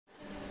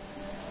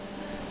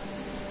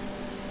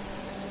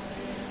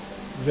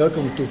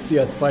Welcome to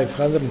Fiat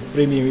 500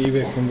 Premium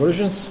EV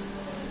conversions.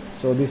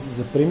 So this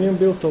is a premium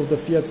build of the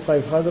Fiat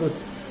 500.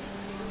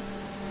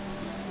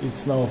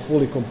 It's now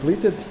fully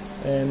completed,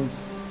 and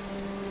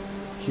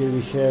here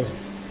we have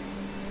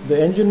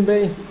the engine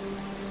bay,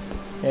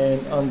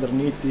 and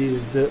underneath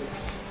is the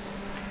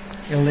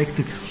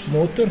electric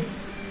motor.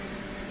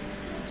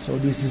 So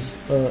this is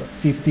a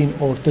 15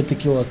 or 30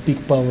 kilowatt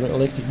peak power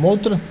electric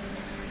motor.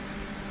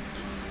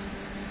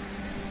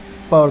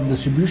 Power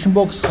distribution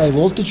box, high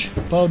voltage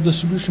power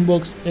distribution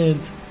box, and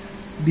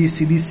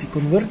DC-DC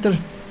converter,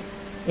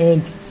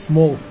 and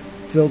small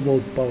 12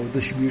 volt power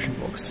distribution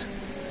box.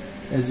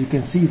 As you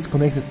can see, it's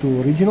connected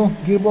to original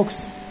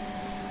gearbox,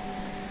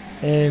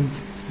 and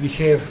we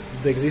have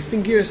the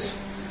existing gears.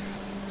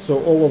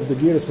 So all of the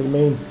gears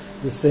remain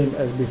the same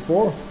as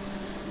before,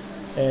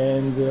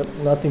 and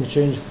nothing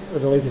changed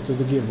related to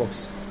the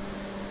gearbox.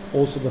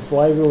 Also the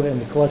flywheel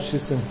and the clutch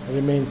system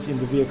remains in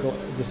the vehicle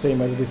the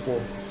same as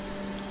before.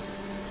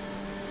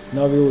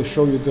 Now we will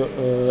show you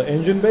the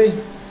engine bay.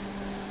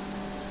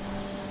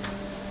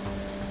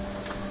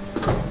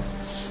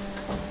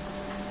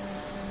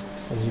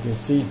 As you can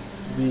see,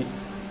 we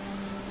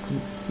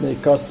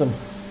make custom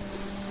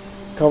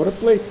cover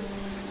plate.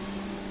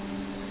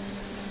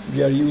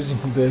 We are using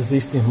the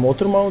existing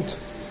motor mount.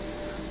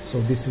 So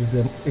this is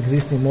the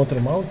existing motor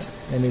mount,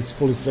 and it's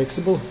fully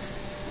flexible,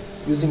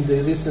 using the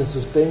existing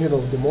suspension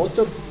of the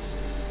motor.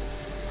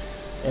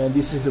 And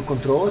this is the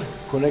controller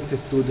connected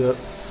to the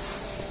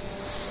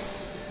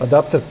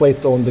adapter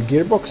plate on the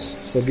gearbox.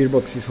 So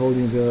gearbox is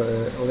holding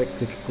the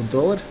electric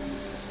controller,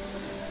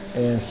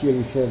 and here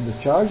we have the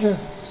charger.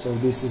 So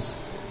this is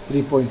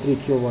 3.3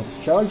 kilowatt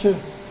charger,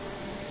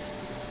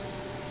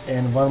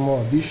 and one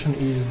more addition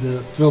is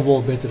the 12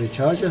 volt battery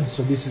charger.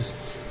 So this is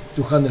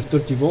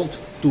 230 volt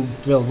to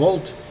 12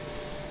 volt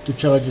to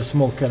charge a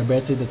small car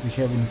battery that we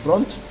have in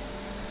front,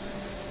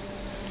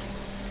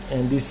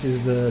 and this is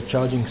the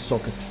charging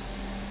socket.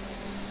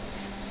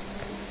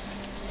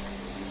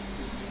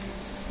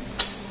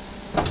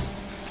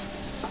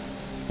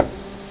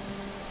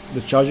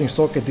 The charging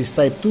socket is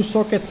type 2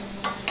 socket,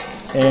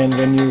 and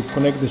when you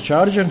connect the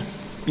charger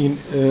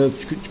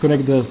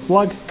connect the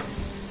plug,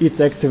 it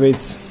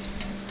activates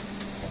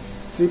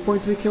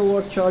 3.3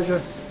 kilowatt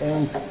charger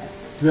and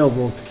 12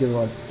 volt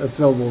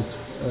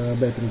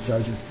battery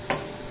charger.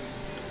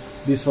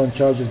 This one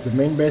charges the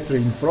main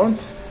battery in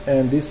front,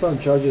 and this one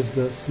charges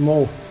the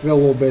small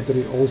 12 volt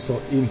battery also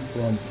in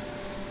front.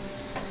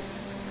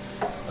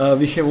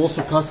 We have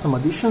also custom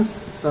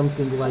additions,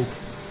 something like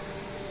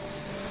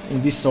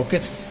in this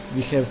socket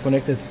we have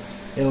connected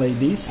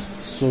LEDs.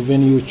 So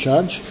when you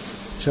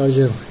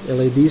charger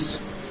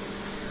LEDs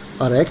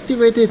are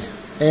activated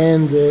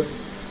and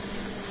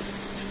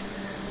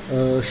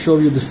show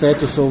you the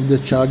status of the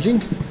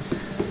charging.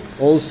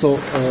 Also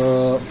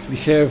we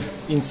have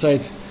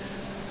inside,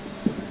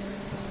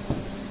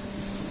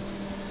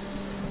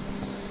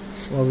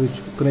 while we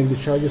connect the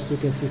charger, so you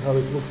can see how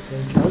it looks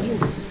when charging.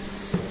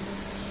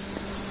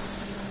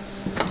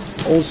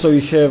 Also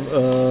we have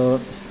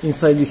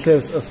inside we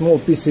have a small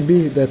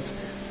PCB that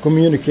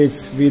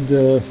communicates with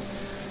the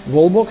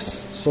wall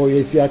box, so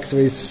it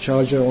activates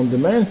charger on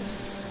demand.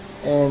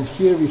 And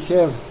here we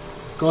have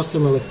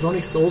custom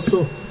electronics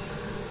also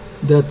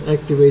that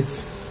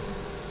activates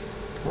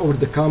over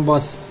the CAN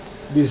bus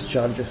this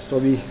charger. So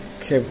we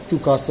have two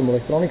custom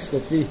electronics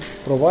that we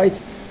provide.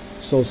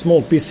 So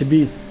small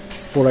PCB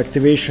for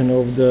activation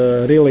of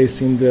the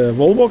relays in the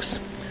wall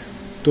box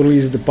to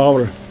release the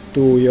power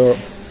to your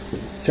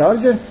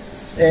charger,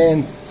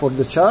 and for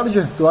the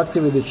charger, to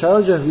activate the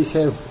charger, we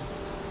have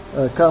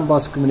CAN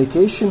bus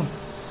communication,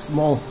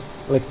 small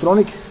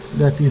electronic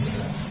that is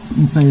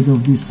inside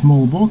of this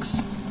small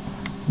box.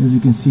 As you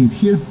can see it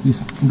here,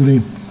 this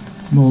gray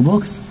small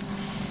box,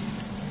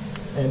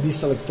 and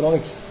this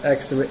electronics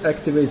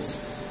activates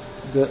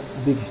the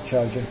big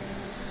charger.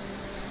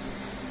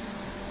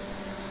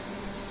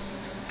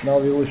 Now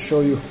we will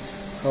show you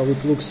how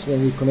it looks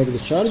when we connect the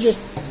charger.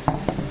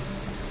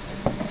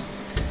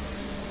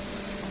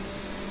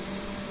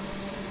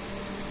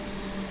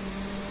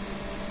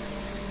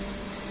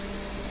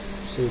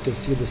 So you can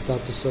see the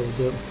status of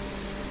the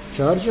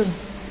charger.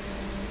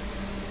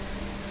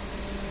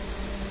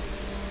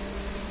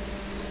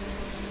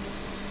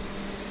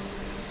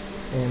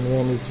 And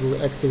when it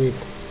will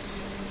activate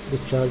the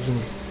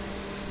charging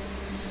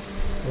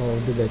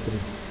of the battery.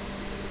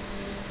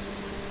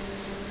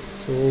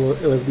 So all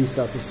LFD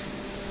status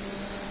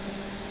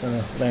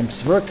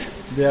lamps work.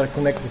 They are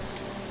connected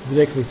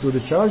directly to the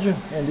charger,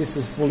 and this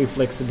is fully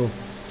flexible.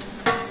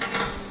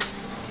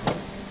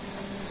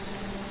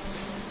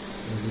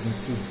 As you can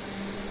see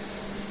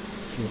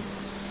here.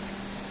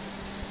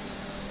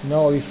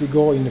 Now if we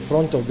go in the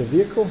front of the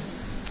vehicle,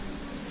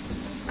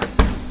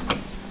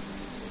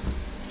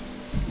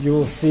 you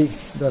will see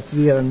that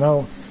we are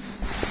now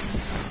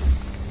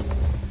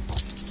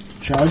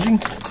charging.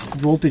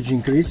 Voltage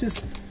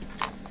increases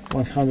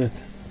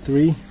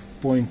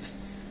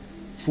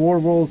 103.4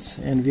 volts,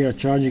 and we are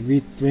charging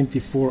with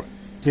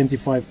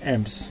 25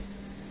 amps.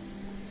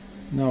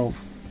 Now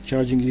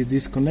charging is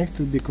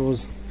disconnected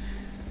because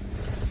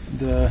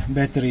the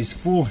battery is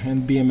full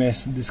and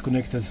BMS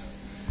disconnected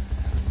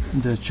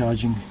the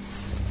charging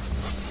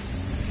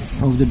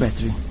of the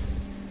battery.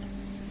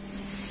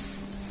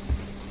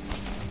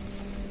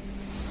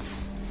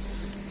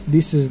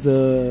 This is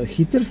the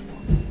heater.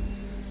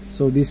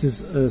 So this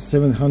is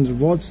 700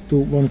 watts to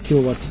 1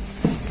 kilowatt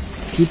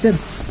heater.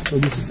 So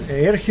this is an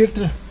air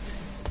heater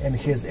and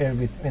it has air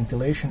with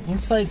ventilation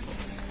inside.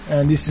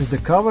 And this is the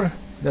cover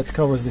that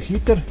covers the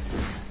heater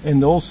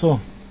and also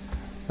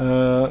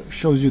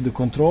shows you the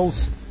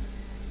controls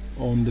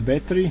on the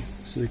battery.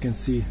 So you can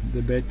see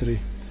the battery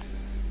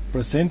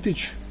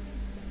percentage,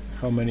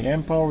 how many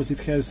amp hours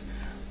it has,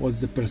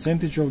 what's the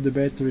percentage of the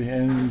battery,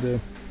 and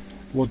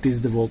what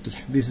is the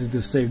voltage. This is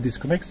the safe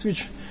disconnect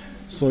switch,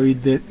 so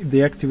it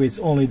deactivates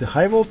only the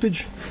high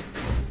voltage.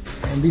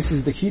 And this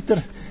is the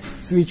heater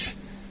switch,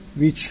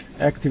 which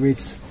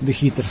activates the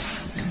heater.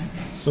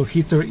 So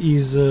heater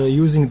is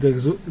using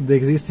the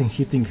existing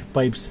heating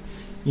pipes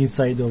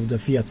inside of the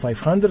Fiat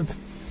 500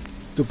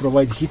 to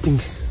provide heating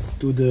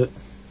to the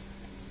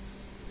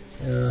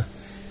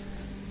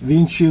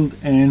windshield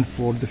and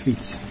for the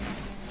seats.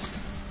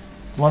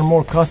 One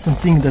more custom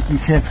thing that we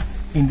have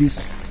in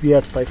this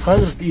Fiat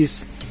 500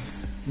 is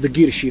the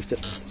gear shifter.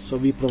 So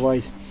we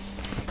provide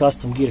a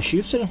custom gear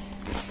shifter,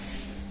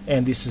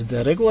 and this is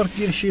the regular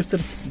gear shifter.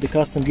 The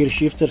custom gear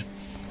shifter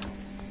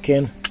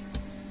can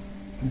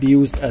be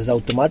used as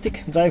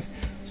automatic drive,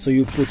 so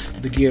you put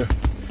the gear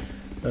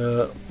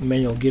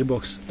manual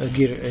gearbox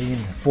gear in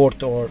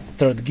 4th or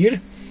 3rd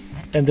gear,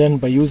 and then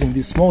by using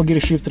this small gear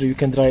shifter you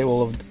can drive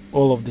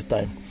all of the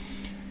time.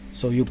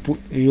 So you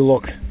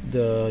lock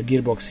the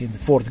gearbox in the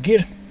 4th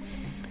gear,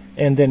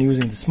 and then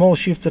using the small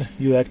shifter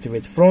you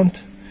activate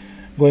front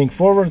going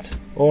forward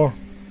or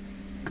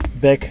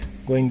back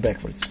going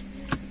backwards.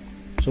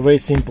 So very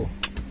simple.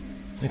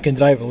 You can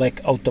drive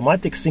like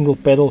automatic single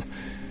pedal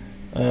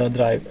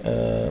drive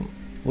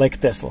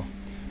like Tesla.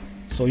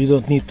 So you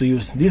don't need to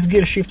use this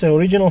gear shifter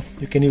original,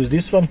 you can use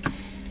this one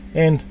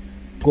and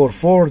go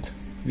forward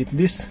with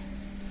this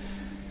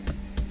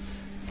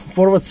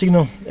forward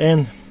signal,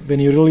 and when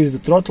you release the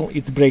throttle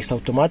it brakes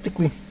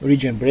automatically.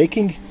 Region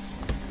braking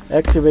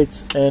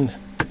activates, and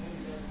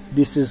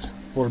this is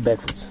for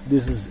backwards,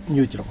 this is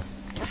neutral.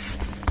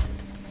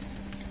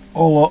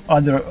 All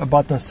other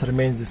buttons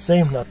remain the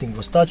same, nothing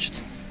was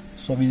touched,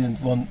 so we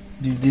didn't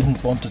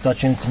want to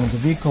touch anything in the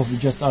vehicle. We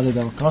just added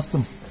our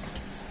custom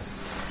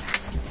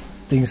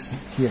things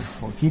here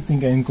for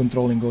heating and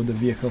controlling of the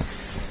vehicle.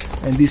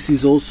 And this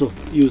is also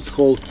used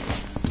hole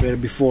where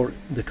before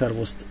the car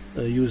was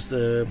used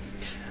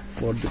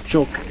for the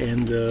choke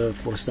and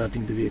for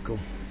starting the vehicle.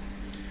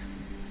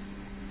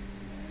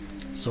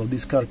 So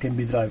this car can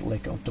be driven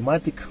like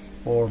automatic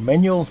or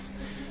manual.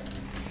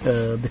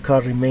 The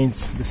car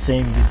remains the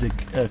same with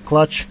the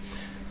clutch,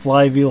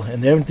 flywheel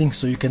and everything,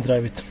 so you can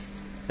drive it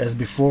as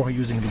before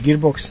using the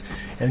gearbox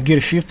and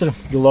gear shifter.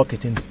 You lock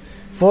it in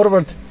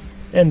forward,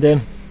 and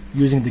then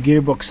using the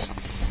gearbox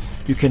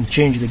you can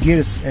change the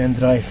gears and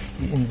drive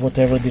in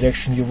whatever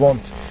direction you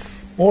want.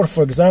 Or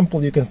for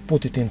example you can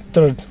put it in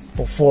 3rd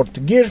or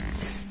 4th gear,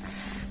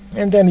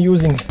 and then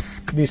using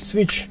this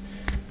switch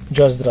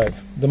just drive.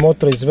 The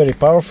motor is very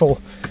powerful,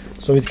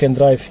 so it can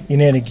drive in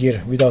any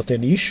gear without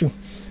any issue.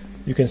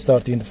 You can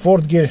start in the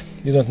 4th gear,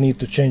 you don't need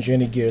to change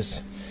any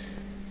gears.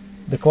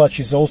 The clutch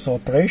is also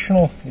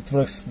operational, it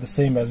works the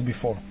same as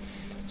before,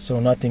 so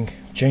nothing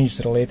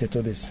changed related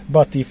to this.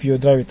 But if you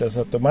drive it as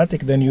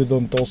automatic, then you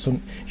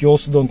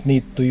also don't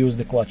need to use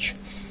the clutch.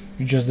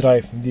 You just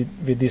drive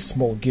with this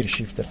small gear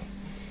shifter.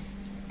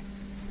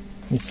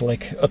 It's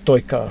like a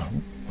toy car.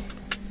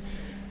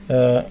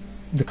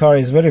 The car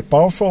is very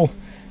powerful.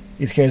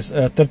 It has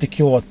 30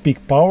 kilowatt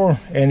peak power,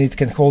 and it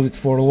can hold it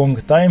for a long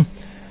time,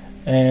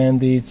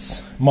 and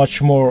it's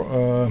much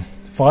more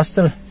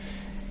faster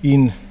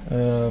in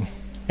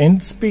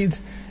end speed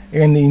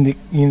and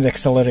in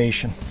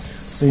acceleration.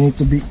 So you need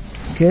to be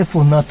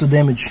careful not to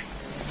damage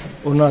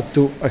or not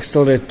to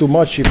accelerate too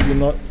much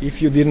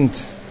if you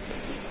didn't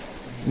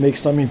make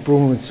some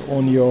improvements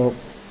on your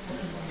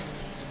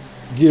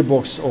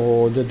gearbox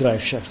or the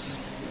drive shafts,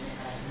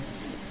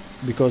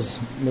 because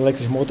an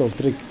electric motor of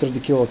 30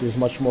 kilowatt is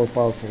much more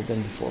powerful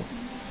than before.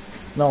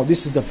 Now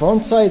this is the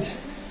front side.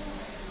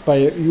 By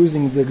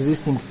using the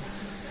existing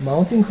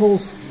mounting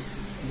holes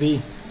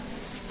we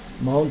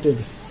mounted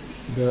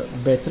the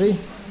battery,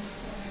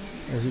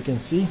 as you can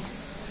see,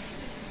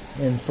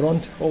 and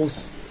front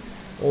holes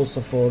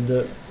also for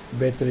the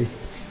battery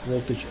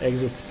voltage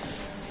exit.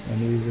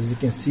 And as you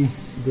can see,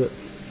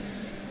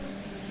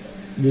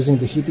 using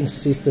the heating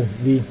system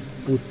we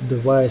put the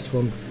wires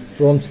from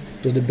front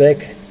to the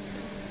back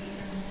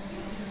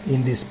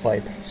in this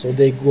pipe, so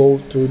they go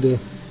through the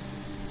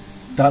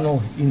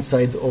tunnel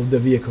inside of the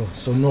vehicle,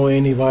 so no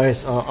any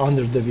wires are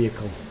under the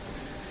vehicle.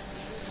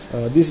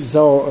 This is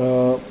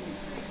our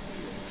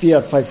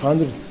Fiat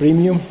 500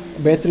 premium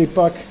battery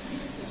pack.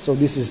 So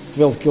this is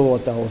 12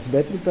 kilowatt hours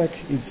battery pack.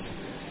 It's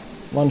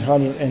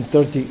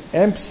 130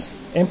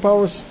 amp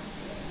hours,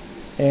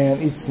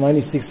 and it's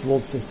 96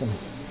 volt system.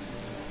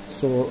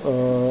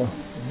 So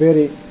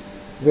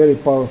very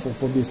powerful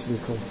for this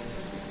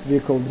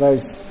vehicle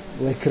drives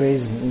like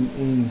crazy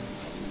in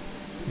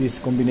this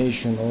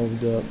combination of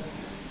the.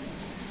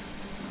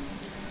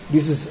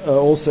 This is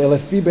also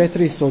LFP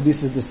battery, so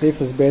this is the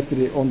safest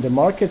battery on the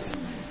market,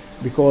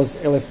 because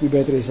LFP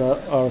batteries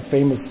are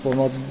famous for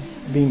not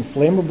being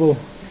flammable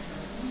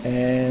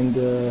and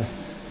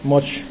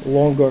much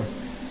longer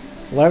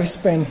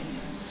lifespan.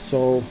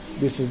 So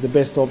this is the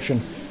best option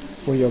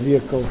for your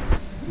vehicle,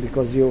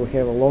 because you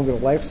have a longer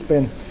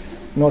lifespan,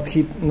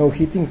 no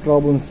heating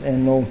problems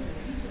and no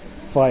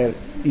fire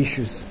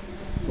issues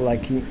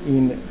like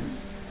in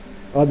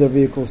other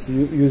vehicles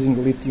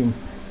using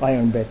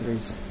lithium-ion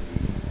batteries.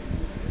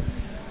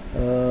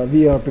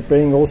 We are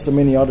preparing also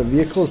many other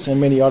vehicles and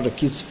many other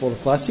kits for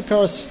classic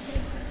cars.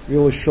 We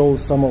will show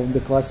some of the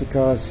classic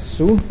cars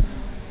soon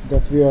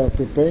that we are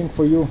preparing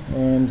for you,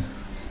 and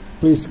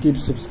please keep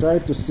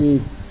subscribed to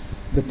see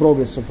the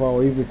progress of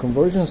our EV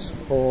conversions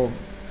or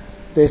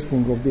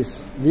testing of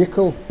this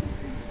vehicle,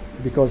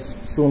 because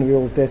soon we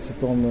will test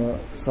it on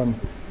some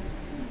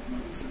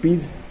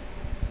speed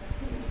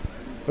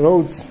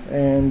roads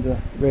and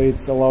where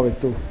it's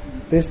allowed to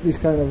test this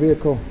kind of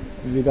vehicle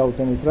without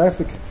any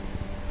traffic.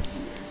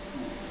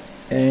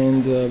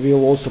 And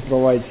we'll also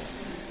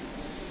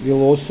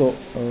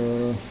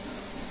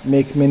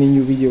make many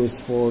new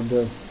videos for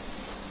the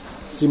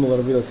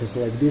similar vehicles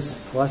like this,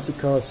 classic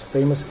cars,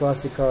 famous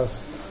classic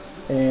cars,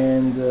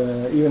 and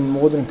even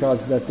modern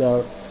cars that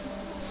are,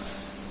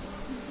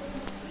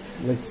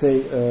 let's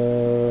say,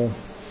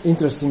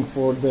 interesting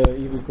for the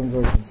EV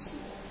conversions.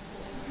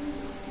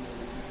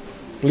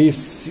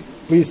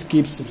 Please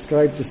keep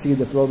subscribed to see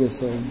the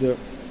progress of the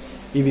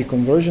EV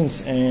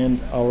conversions and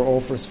our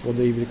offers for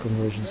the EV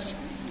conversions.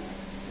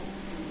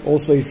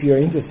 Also, if you are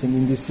interested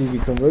in this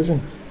EV conversion,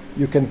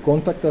 you can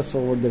contact us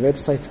over the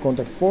website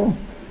contact form,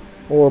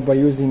 or by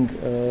using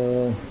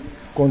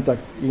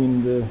contact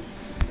in the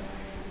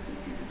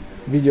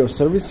video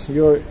service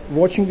you're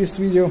watching this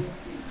video.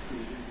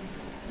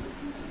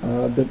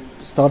 The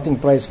starting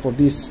price for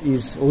this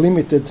is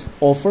limited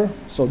offer,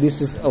 so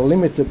this is a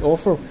limited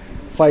offer,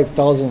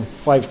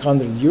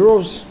 5,500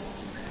 euros,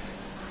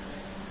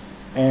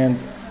 and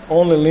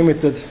only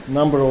limited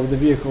number of the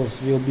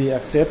vehicles will be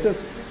accepted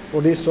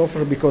for this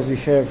offer, because we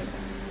have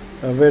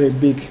a very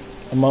big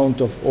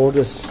amount of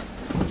orders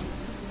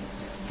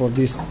for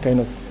this kind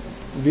of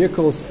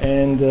vehicles,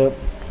 and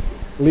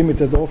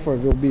limited offer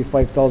will be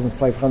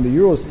 5,500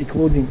 euros,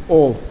 including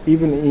all,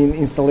 even in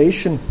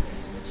installation,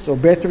 so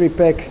battery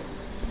pack,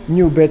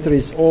 new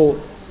batteries, all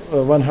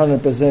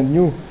 100%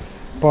 new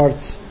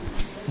parts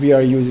we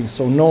are using,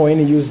 so no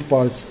any used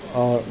parts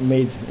are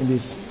made in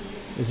this.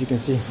 As you can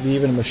see, we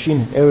even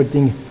machine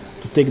everything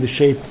to take the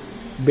shape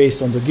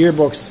based on the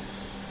gearbox,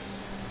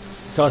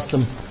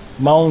 custom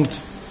mount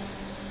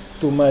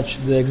to match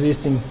the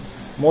existing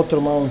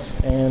motor mounts,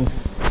 and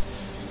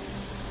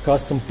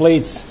custom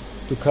plates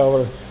to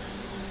cover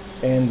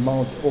and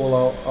mount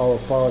all our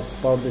parts,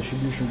 power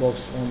distribution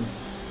box on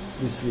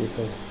this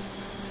vehicle.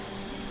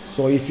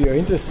 So if you are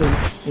interested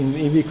in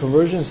EV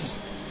conversions,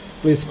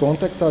 please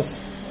contact us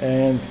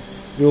and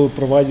we will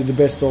provide you the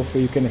best offer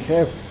you can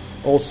have.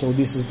 Also,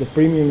 this is the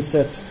premium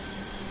set,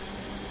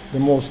 the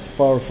most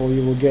powerful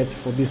you will get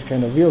for this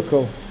kind of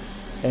vehicle,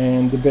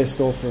 and the best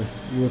offer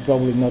you will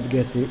probably not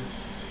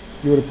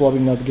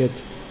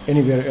get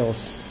anywhere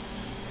else,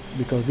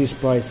 because this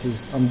price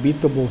is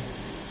unbeatable.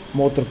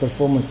 Motor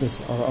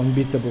performances are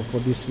unbeatable for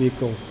this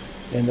vehicle,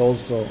 and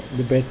also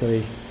the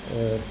battery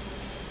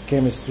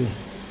chemistry,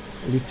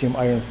 lithium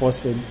iron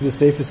phosphate, the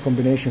safest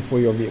combination for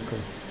your vehicle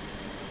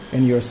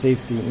and your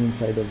safety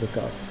inside of the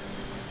car.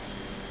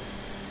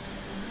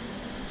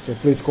 So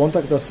please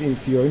contact us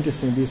if you are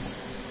interested in this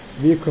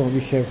vehicle. We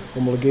have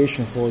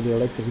homologation for the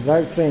electric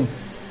drivetrain,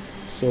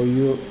 so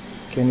you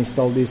can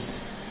install this,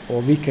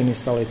 or we can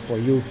install it for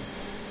you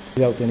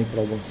without any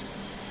problems.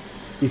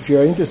 If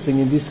you are interested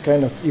in this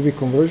kind of EV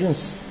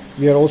conversions,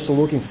 we are also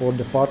looking for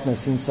the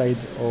partners inside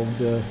of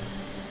the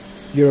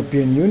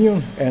European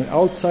Union and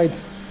outside,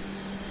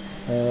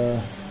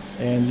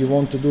 and you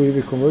want to do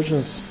EV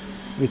conversions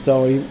with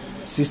our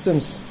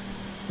systems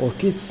or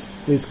kits,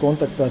 please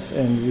contact us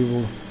and we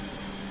will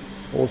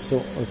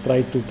also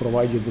try to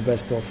provide you the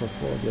best offer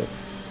for the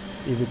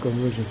EV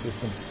conversion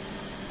systems.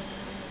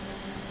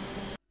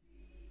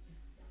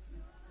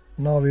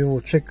 Now we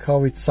will check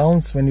how it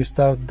sounds when you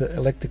start the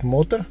electric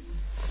motor.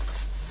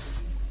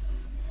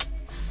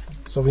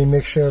 So we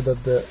make sure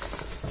that the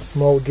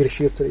small gear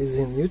shifter is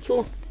in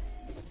neutral.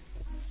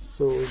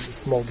 So the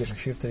small gear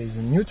shifter is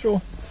in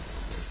neutral,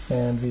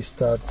 and we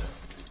start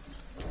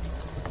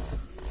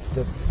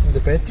the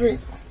battery.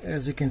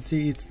 As you can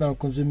see, it's now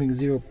consuming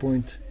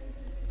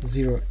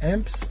 0.0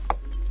 amps.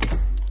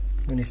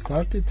 When you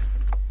start it,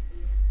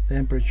 the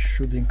amperage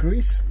should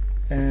increase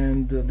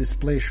and the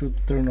display should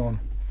turn on,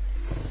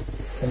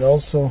 and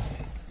also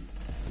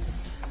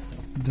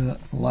the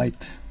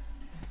light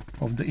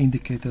of the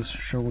indicators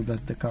show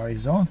that the car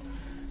is on,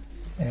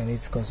 and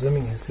it's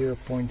consuming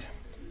 0.4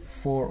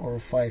 or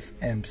 5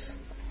 amps.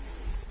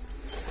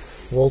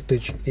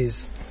 voltage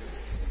is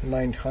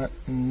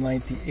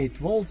 98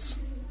 volts,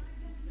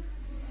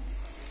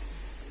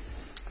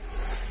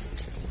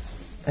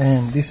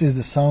 and this is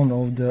the sound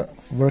of the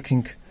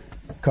working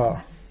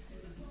car.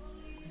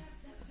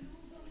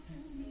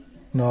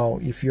 Now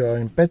if you are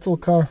in petrol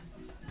car,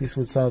 this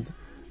would sound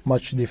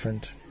much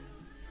different.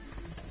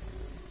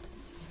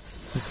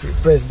 If you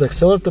press the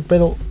accelerator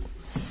pedal,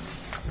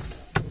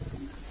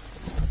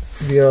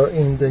 we are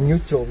in the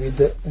neutral with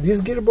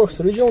this gearbox,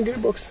 original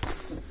gearbox,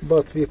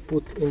 but we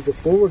put in the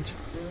forward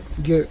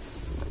gear,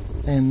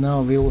 and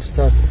now we will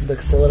start the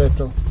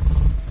accelerator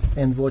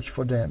and watch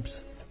for the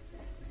amps.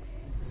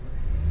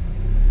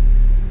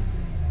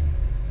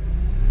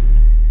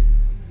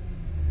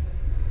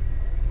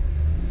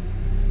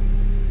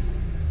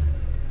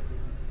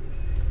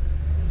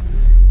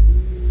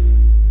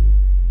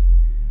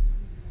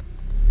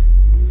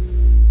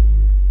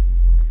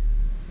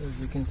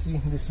 As you can see,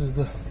 this is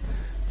the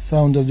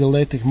sound of the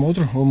electric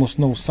motor, almost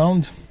no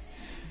sound,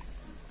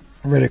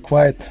 very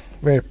quiet,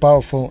 very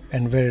powerful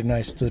and very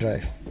nice to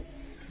drive.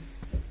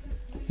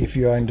 If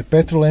you are in the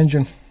petrol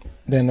engine,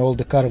 then all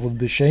the car would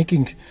be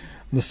shaking,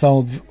 the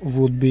sound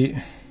would be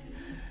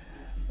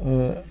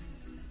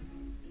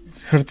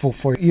hurtful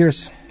for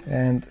ears,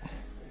 and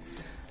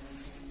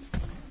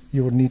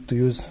you would need to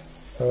use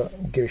a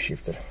gear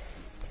shifter,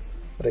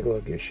 regular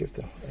gear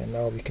shifter, and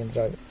now we can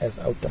drive as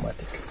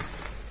automatic.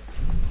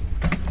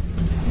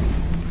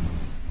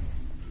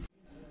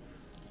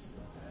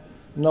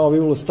 Now we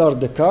will start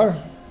the car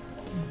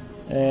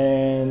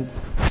and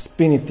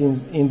spin it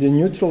in the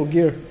neutral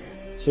gear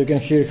so you can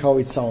hear how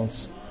it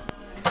sounds.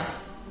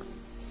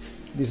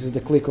 This is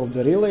the click of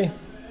the relay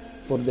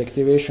for the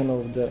activation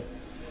of the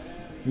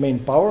main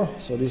power,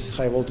 so this is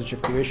high voltage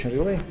activation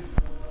relay.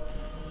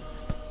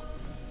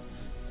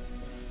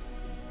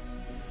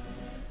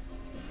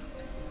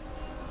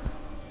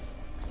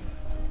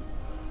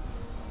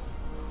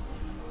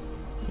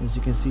 As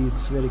you can see,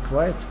 it's very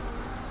quiet.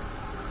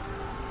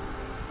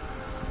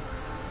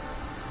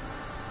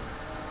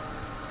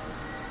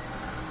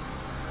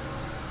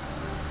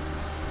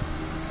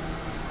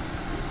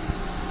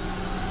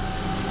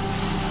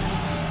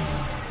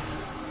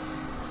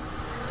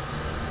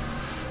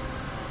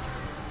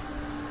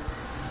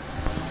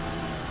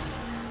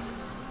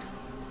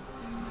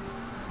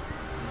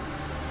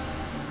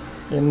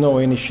 And no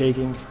any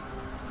shaking.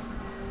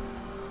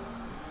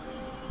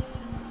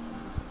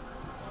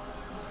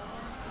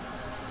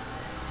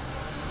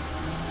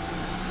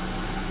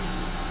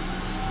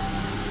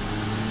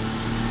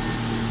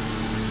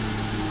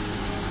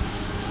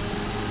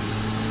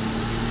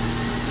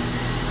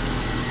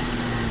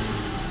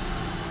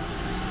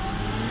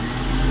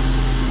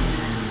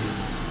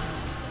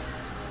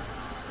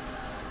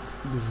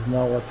 This is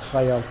now at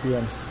high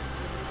RPMs.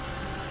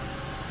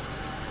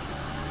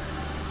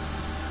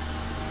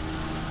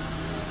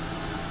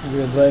 We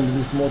are driving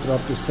this motor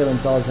up to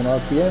 7,000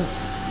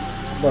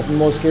 RPMs, but in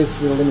most cases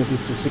we are limited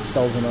to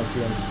 6,000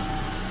 RPMs.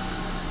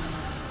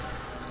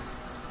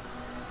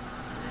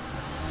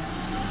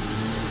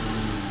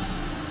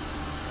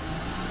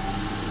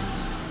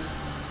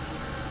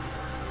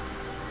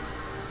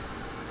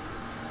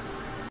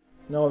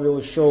 Now we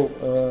will show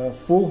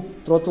full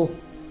throttle.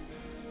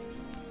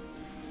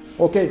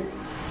 Okay.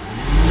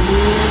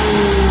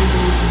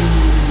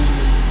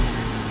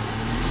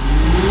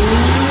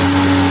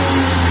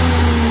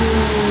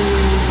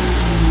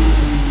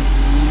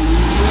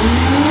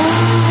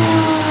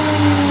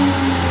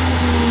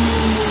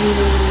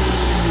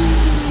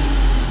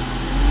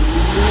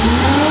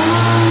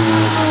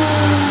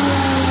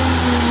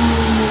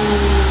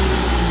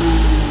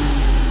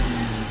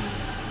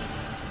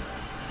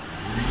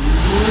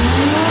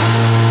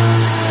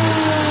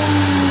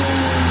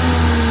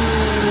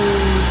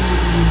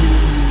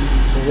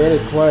 Very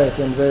quiet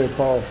and very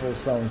powerful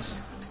sounds.